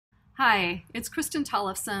Hi, it's Kristin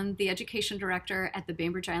Tollefson, the Education Director at the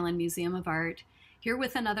Bainbridge Island Museum of Art, here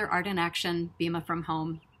with another Art in Action, Bima from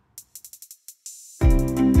Home.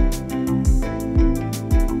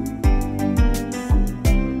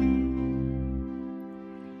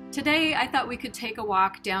 Today, I thought we could take a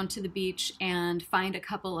walk down to the beach and find a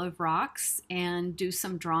couple of rocks and do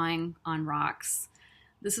some drawing on rocks.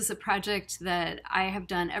 This is a project that I have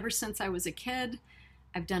done ever since I was a kid.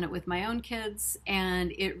 I've done it with my own kids,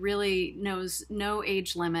 and it really knows no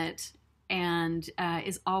age limit and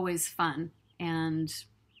is always fun and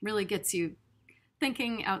really gets you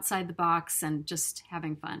thinking outside the box and just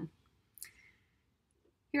having fun.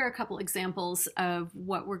 Here are a couple examples of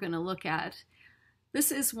what we're going to look at.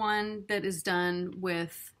 This is one that is done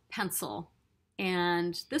with pencil,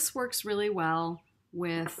 and this works really well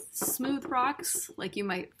with smooth rocks like you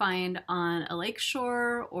might find on a lake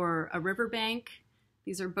shore or a riverbank.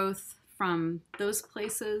 These are both from those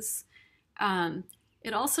places.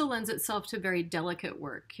 It also lends itself to very delicate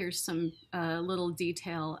work. Here's some little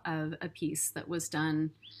detail of a piece that was done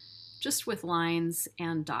just with lines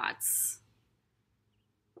and dots.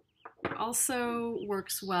 It also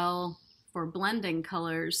works well for blending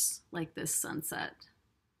colors like this sunset.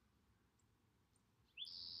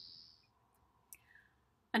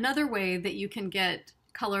 Another way that you can get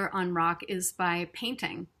color on rock is by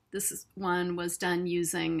painting. This one was done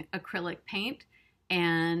using acrylic paint,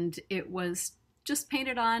 and it was just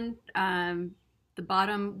painted on. The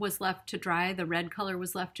bottom was left to dry, the red color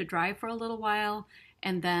was left to dry for a little while,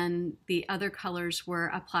 and then the other colors were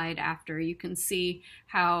applied after. You can see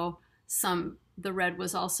how the red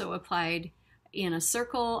was also applied in a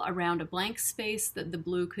circle around a blank space that the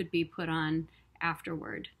blue could be put on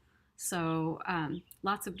afterward. So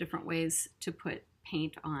lots of different ways to put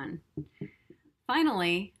paint on.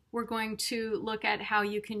 Finally, we're going to look at how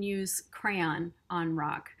you can use crayon on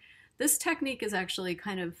rock. This technique is actually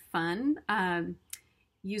kind of fun.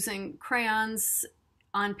 Using crayons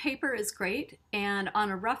on paper is great, and on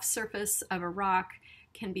a rough surface of a rock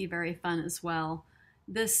can be very fun as well.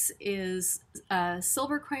 This is a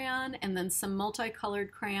silver crayon and then some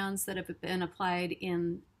multicolored crayons that have been applied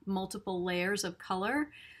in multiple layers of color.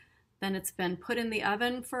 Then it's been put in the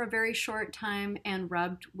oven for a very short time and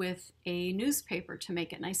rubbed with a newspaper to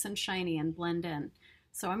make it nice and shiny and blend in.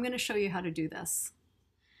 So I'm going to show you how to do this.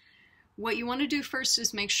 What you want to do first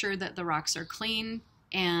is make sure that the rocks are clean,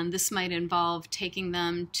 and this might involve taking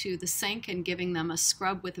them to the sink and giving them a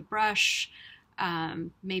scrub with a brush,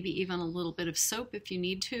 maybe even a little bit of soap if you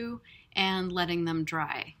need to, and letting them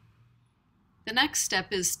dry. The next step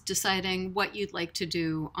is deciding what you'd like to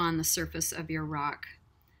do on the surface of your rock.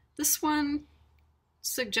 This one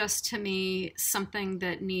suggests to me something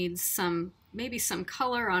that needs maybe some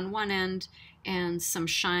color on one end and some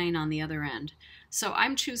shine on the other end. So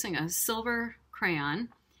I'm choosing a silver crayon,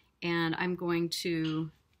 and I'm going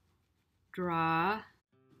to draw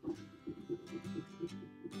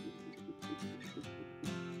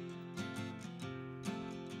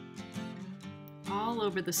all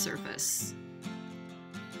over the surface.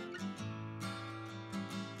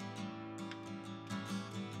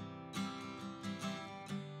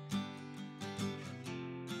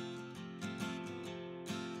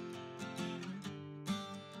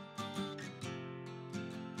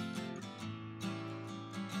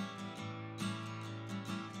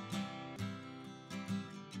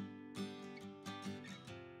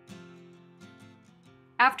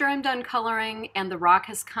 After I'm done coloring and the rock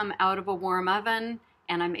has come out of a warm oven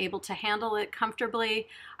and I'm able to handle it comfortably,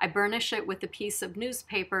 I burnish it with a piece of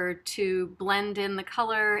newspaper to blend in the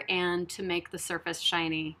color and to make the surface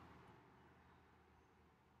shiny.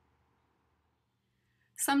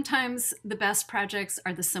 Sometimes the best projects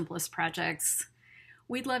are the simplest projects.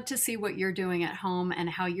 We'd love to see what you're doing at home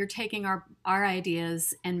and how you're taking our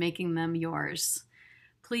ideas and making them yours.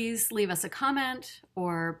 Please leave us a comment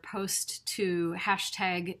or post to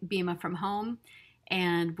 #BimaFromHome,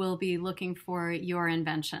 and we'll be looking for your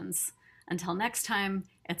inventions. Until next time,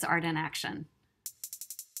 it's Art in Action.